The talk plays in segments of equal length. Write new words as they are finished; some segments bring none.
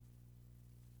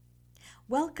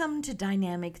Welcome to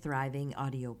Dynamic Thriving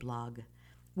Audio Blog,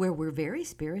 where we're very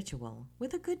spiritual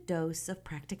with a good dose of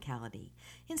practicality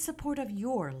in support of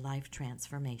your life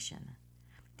transformation.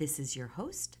 This is your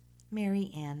host,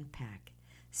 Mary Ann Pack,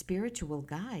 spiritual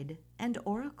guide and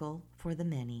oracle for the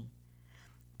many.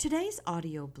 Today's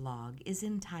audio blog is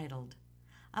entitled,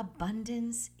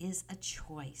 Abundance is a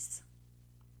Choice.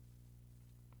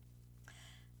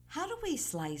 How do we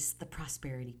slice the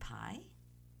prosperity pie?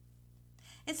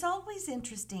 It's always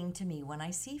interesting to me when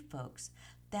I see folks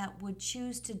that would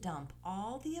choose to dump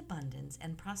all the abundance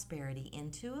and prosperity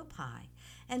into a pie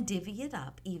and divvy it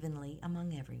up evenly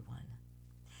among everyone,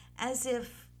 as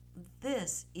if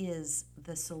this is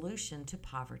the solution to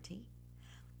poverty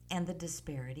and the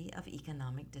disparity of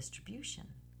economic distribution.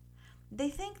 They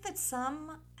think that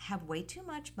some have way too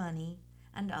much money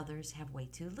and others have way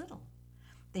too little.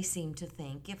 They seem to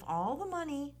think if all the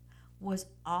money was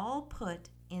all put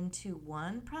into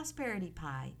one prosperity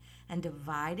pie and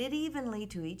divided evenly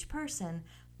to each person,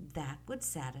 that would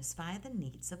satisfy the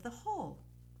needs of the whole.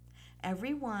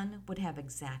 Everyone would have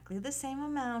exactly the same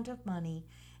amount of money,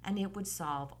 and it would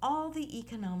solve all the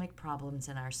economic problems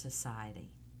in our society.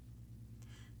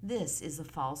 This is a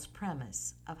false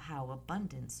premise of how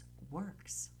abundance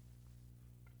works.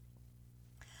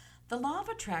 The law of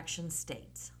attraction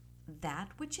states, that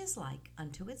which is like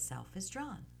unto itself is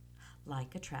drawn.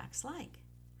 Like attracts like.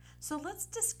 So let's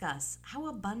discuss how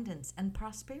abundance and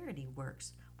prosperity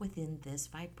works within this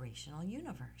vibrational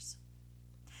universe.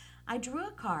 I drew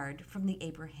a card from the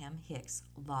Abraham Hicks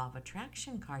Law of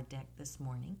Attraction card deck this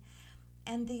morning,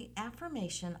 and the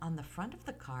affirmation on the front of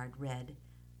the card read,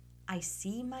 I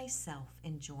see myself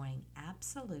enjoying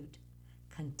absolute,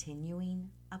 continuing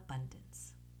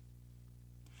abundance.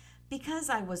 Because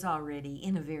I was already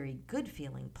in a very good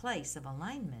feeling place of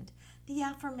alignment, the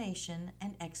affirmation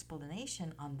and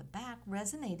explanation on the back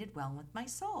resonated well with my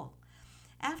soul.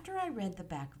 After I read the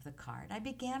back of the card, I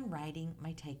began writing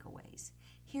my takeaways.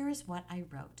 Here is what I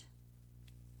wrote.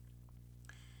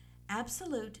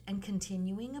 Absolute and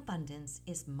continuing abundance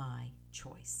is my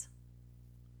choice.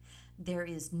 There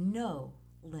is no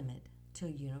limit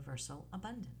to universal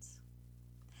abundance.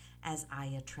 As I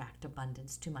attract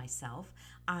abundance to myself,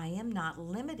 I am not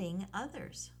limiting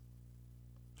others.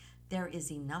 There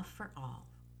is enough for all.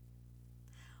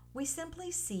 We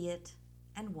simply see it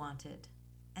and want it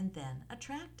and then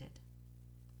attract it.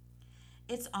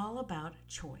 It's all about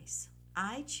choice.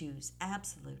 I choose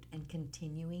absolute and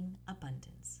continuing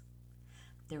abundance.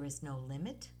 There is no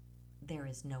limit. There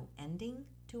is no ending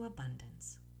to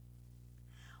abundance.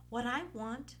 What I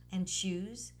want and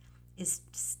choose is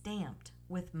stamped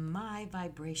with my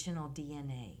vibrational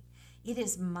DNA. It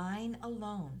is mine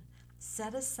alone,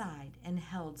 set aside and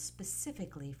held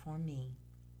specifically for me.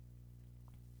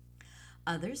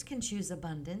 Others can choose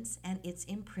abundance and it's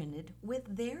imprinted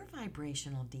with their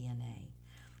vibrational DNA.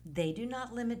 They do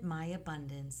not limit my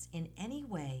abundance in any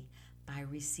way by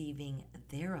receiving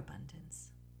their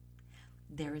abundance.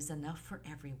 There is enough for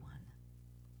everyone.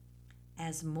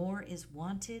 As more is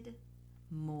wanted,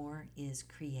 more is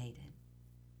created.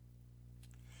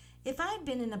 If I had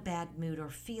been in a bad mood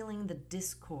or feeling the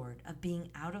discord of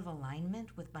being out of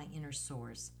alignment with my inner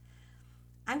source,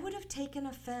 I would have taken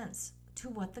offense to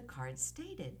what the card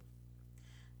stated.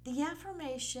 The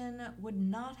affirmation would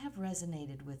not have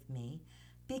resonated with me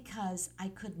because I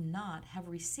could not have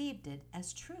received it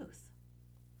as truth.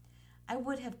 I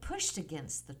would have pushed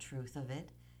against the truth of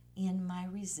it in my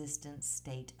resistant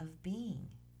state of being.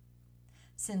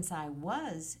 Since I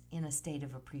was in a state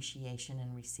of appreciation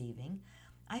and receiving,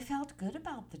 I felt good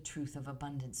about the truth of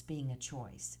abundance being a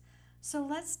choice. So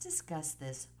let's discuss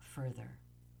this further.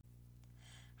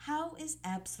 How is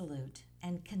absolute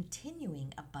and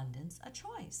continuing abundance a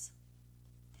choice?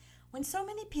 When so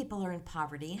many people are in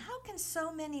poverty, how can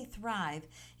so many thrive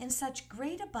in such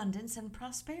great abundance and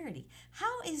prosperity?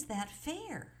 How is that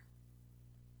fair?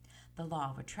 The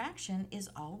law of attraction is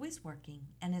always working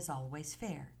and is always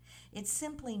fair. It's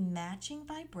simply matching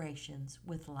vibrations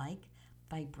with like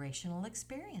vibrational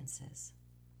experiences.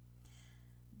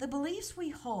 The beliefs we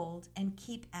hold and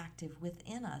keep active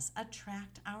within us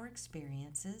attract our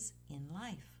experiences in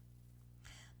life.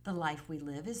 The life we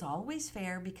live is always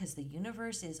fair because the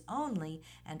universe is only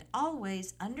and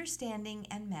always understanding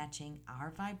and matching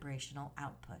our vibrational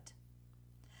output.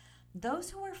 Those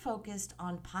who are focused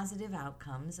on positive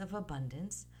outcomes of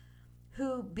abundance,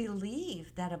 who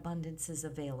believe that abundance is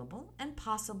available and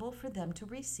possible for them to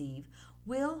receive,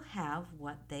 will have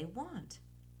what they want.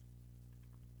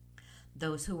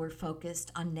 Those who are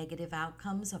focused on negative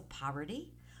outcomes of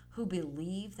poverty, who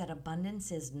believe that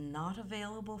abundance is not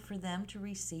available for them to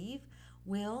receive,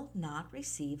 will not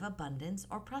receive abundance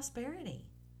or prosperity.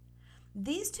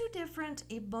 These two different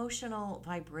emotional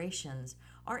vibrations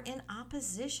are in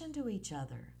opposition to each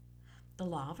other. The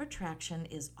law of attraction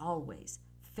is always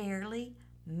fairly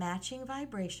matching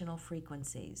vibrational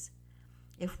frequencies.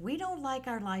 If we don't like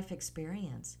our life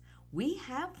experience, we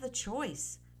have the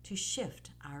choice to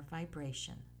shift our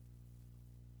vibration.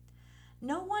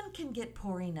 No one can get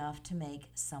poor enough to make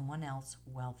someone else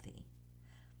wealthy.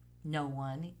 No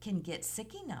one can get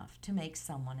sick enough to make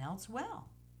someone else well.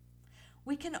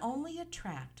 We can only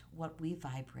attract what we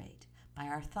vibrate by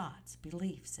our thoughts,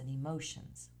 beliefs, and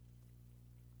emotions.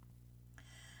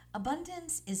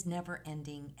 Abundance is never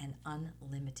ending and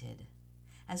unlimited.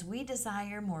 As we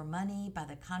desire more money, by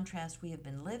the contrast we have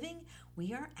been living,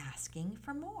 we are asking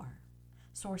for more.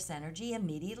 Source energy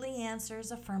immediately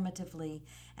answers affirmatively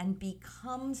and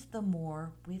becomes the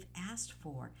more we've asked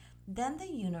for. Then the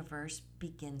universe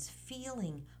begins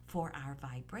feeling for our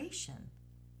vibration.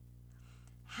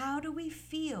 How do we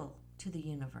feel to the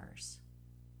universe?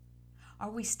 Are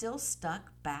we still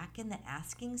stuck back in the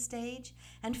asking stage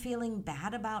and feeling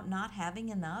bad about not having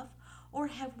enough? Or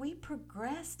have we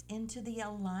progressed into the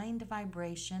aligned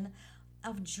vibration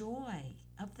of joy,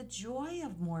 of the joy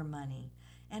of more money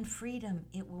and freedom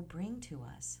it will bring to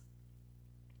us?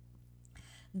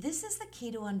 This is the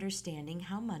key to understanding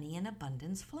how money and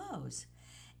abundance flows.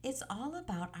 It's all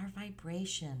about our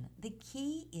vibration. The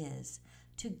key is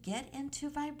to get into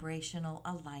vibrational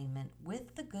alignment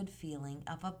with the good feeling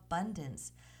of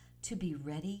abundance to be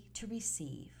ready to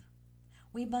receive.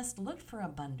 We must look for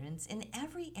abundance in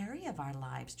every area of our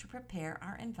lives to prepare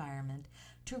our environment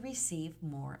to receive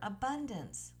more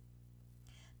abundance.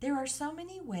 There are so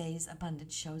many ways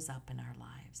abundance shows up in our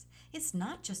lives. It's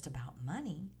not just about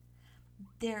money.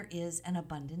 There is an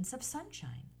abundance of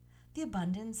sunshine, the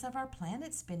abundance of our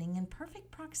planet spinning in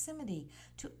perfect proximity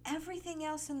to everything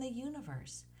else in the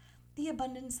universe, the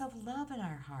abundance of love in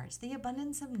our hearts, the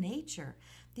abundance of nature,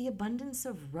 the abundance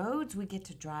of roads we get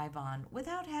to drive on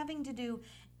without having to do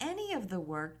any of the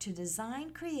work to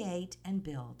design, create, and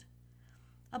build.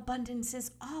 Abundance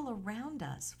is all around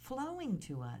us, flowing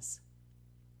to us.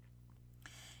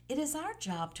 It is our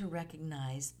job to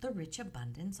recognize the rich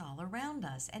abundance all around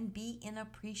us and be in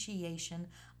appreciation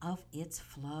of its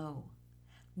flow.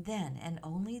 Then, and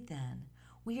only then,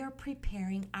 we are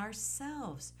preparing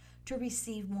ourselves to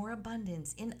receive more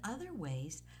abundance in other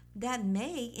ways that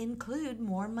may include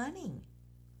more money.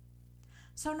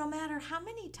 So no matter how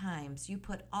many times you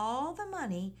put all the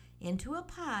money into a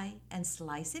pie and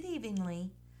slice it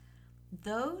evenly,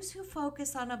 those who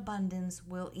focus on abundance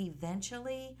will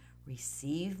eventually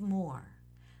receive more,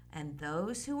 and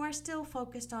those who are still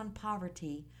focused on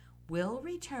poverty will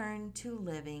return to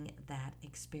living that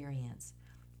experience.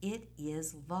 It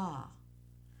is law.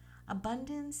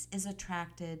 Abundance is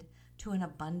attracted to an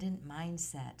abundant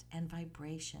mindset and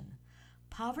vibration.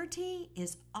 Poverty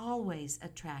is always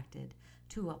attracted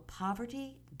to a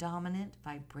poverty-dominant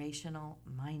vibrational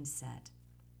mindset.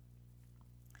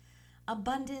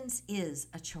 Abundance is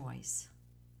a choice.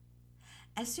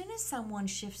 As soon as someone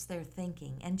shifts their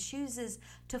thinking and chooses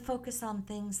to focus on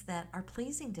things that are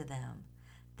pleasing to them,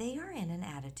 they are in an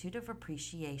attitude of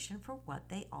appreciation for what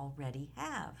they already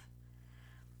have.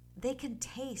 They can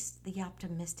taste the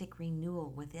optimistic renewal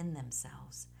within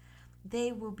themselves.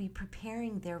 They will be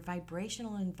preparing their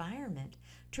vibrational environment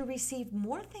to receive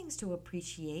more things to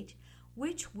appreciate,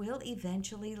 which will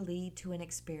eventually lead to an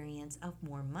experience of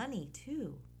more money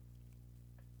too.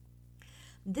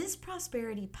 This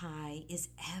prosperity pie is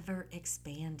ever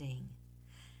expanding.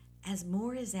 As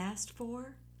more is asked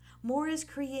for, more is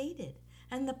created,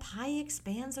 and the pie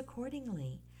expands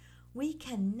accordingly. We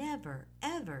can never,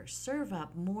 ever serve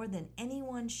up more than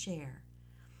anyone's share.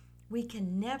 We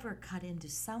can never cut into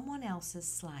someone else's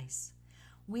slice.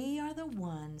 We are the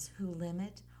ones who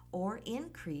limit or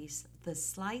increase the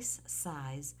slice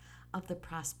size of the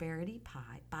prosperity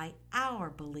pie by our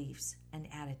beliefs and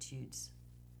attitudes.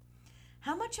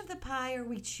 How much of the pie are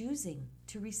we choosing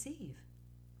to receive?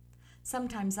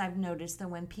 Sometimes I've noticed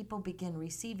that when people begin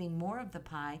receiving more of the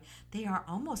pie, they are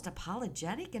almost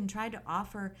apologetic and try to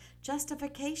offer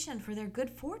justification for their good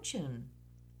fortune.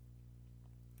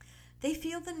 They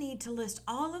feel the need to list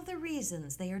all of the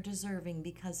reasons they are deserving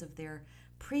because of their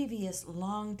previous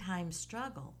long-time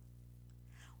struggle,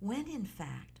 when in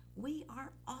fact we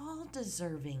are all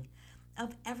deserving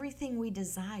of everything we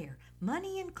desire,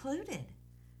 money included,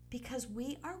 because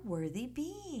we are worthy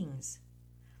beings.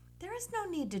 There is no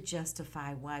need to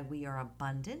justify why we are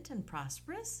abundant and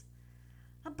prosperous.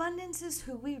 Abundance is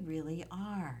who we really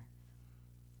are.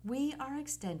 We are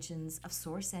extensions of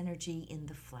source energy in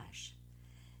the flesh.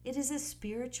 It is a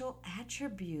spiritual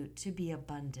attribute to be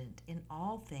abundant in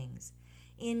all things,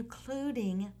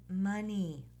 including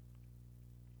money.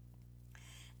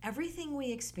 Everything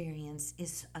we experience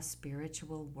is a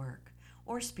spiritual work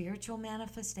or spiritual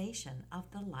manifestation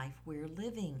of the life we're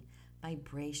living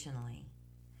vibrationally.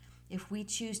 If we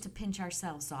choose to pinch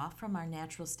ourselves off from our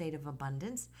natural state of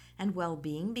abundance and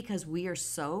well-being because we are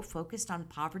so focused on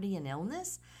poverty and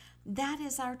illness, that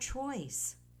is our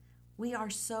choice. We are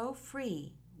so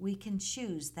free, we can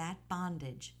choose that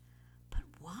bondage. But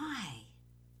why?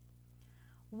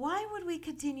 Why would we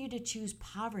continue to choose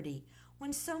poverty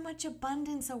when so much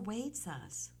abundance awaits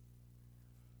us?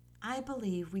 I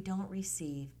believe we don't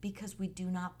receive because we do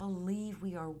not believe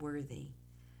we are worthy.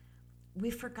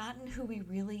 We've forgotten who we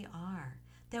really are,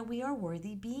 that we are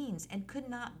worthy beings and could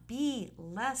not be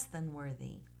less than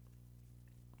worthy.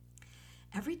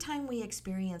 Every time we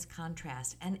experience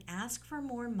contrast and ask for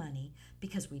more money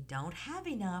because we don't have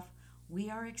enough, we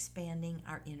are expanding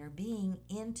our inner being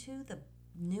into the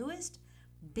newest,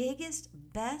 biggest,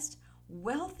 best,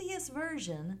 wealthiest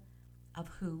version of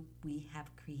who we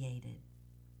have created.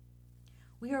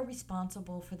 We are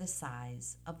responsible for the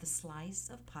size of the slice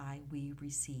of pie we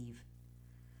receive.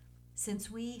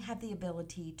 Since we have the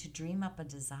ability to dream up a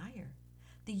desire,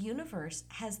 the universe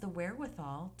has the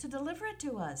wherewithal to deliver it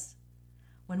to us.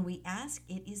 When we ask,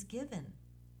 it is given.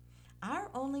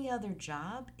 Our only other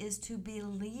job is to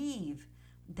believe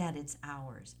that it's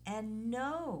ours and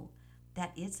know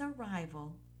that its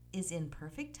arrival is in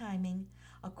perfect timing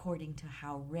according to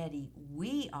how ready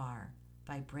we are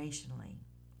vibrationally.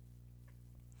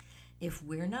 If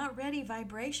we're not ready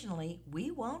vibrationally,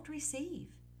 we won't receive.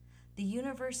 The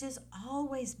universe is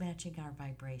always matching our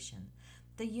vibration.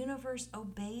 The universe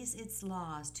obeys its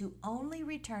laws to only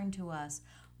return to us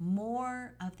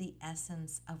more of the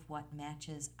essence of what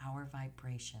matches our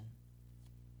vibration.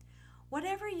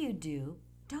 Whatever you do,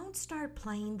 don't start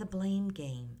playing the blame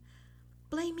game,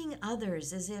 blaming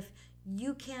others as if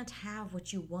you can't have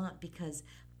what you want because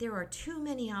there are too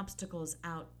many obstacles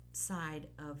outside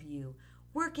of you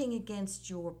working against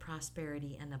your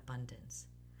prosperity and abundance.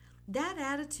 That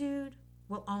attitude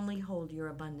will only hold your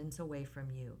abundance away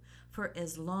from you for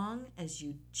as long as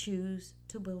you choose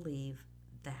to believe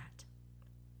that.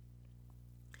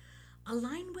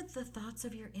 Align with the thoughts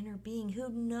of your inner being who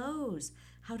knows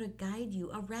how to guide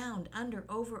you around, under,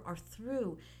 over, or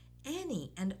through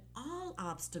any and all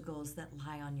obstacles that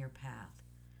lie on your path.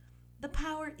 The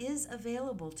power is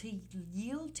available to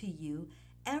yield to you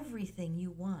everything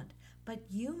you want, but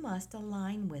you must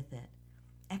align with it.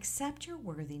 Accept your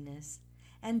worthiness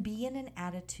and be in an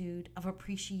attitude of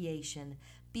appreciation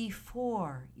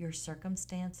before your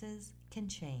circumstances can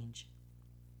change.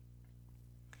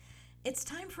 It's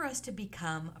time for us to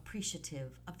become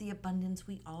appreciative of the abundance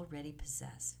we already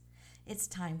possess. It's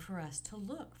time for us to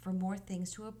look for more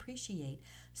things to appreciate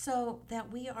so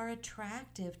that we are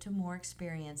attractive to more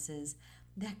experiences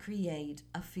that create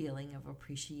a feeling of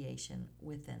appreciation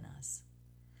within us.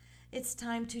 It's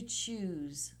time to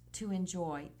choose to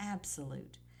enjoy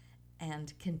absolute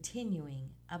and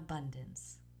continuing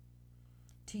abundance.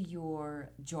 To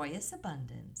your joyous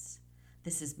abundance,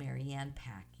 this is Mary Ann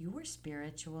Pack, your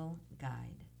spiritual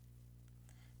guide.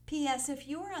 P.S. If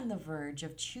you're on the verge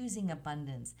of choosing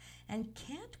abundance and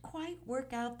can't quite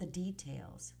work out the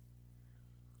details,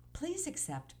 please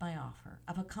accept my offer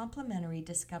of a complimentary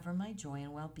Discover My Joy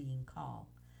and Well-Being call.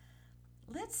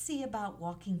 Let's see about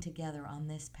walking together on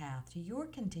this path to your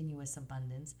continuous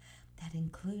abundance that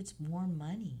includes more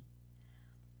money.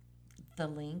 The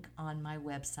link on my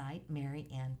website,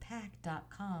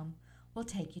 maryannpack.com, will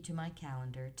take you to my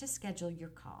calendar to schedule your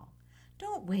call.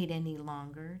 Don't wait any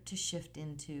longer to shift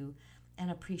into an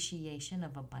appreciation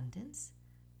of abundance.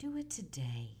 Do it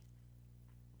today.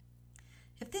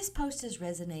 If this post has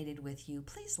resonated with you,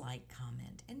 please like,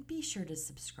 comment, and be sure to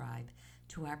subscribe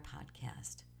to our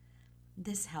podcast.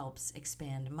 This helps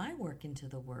expand my work into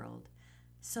the world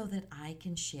so that I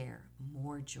can share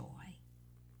more joy.